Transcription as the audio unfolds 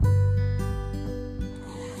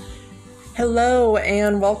Hello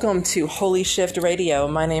and welcome to Holy Shift Radio.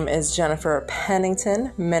 My name is Jennifer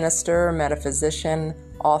Pennington, minister, metaphysician,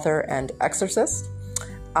 author, and exorcist.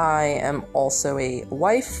 I am also a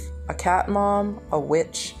wife, a cat mom, a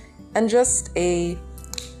witch, and just a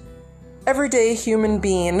everyday human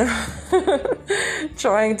being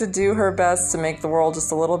trying to do her best to make the world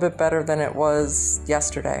just a little bit better than it was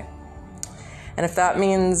yesterday. And if that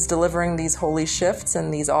means delivering these holy shifts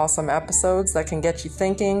and these awesome episodes that can get you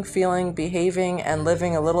thinking, feeling, behaving, and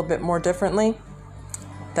living a little bit more differently,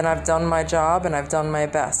 then I've done my job and I've done my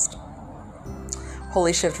best.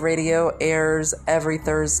 Holy Shift Radio airs every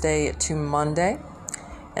Thursday to Monday.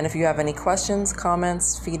 And if you have any questions,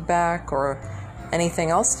 comments, feedback, or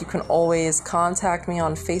anything else, you can always contact me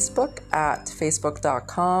on Facebook at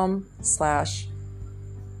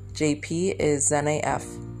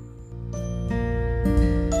facebook.com/JPIsZenAF.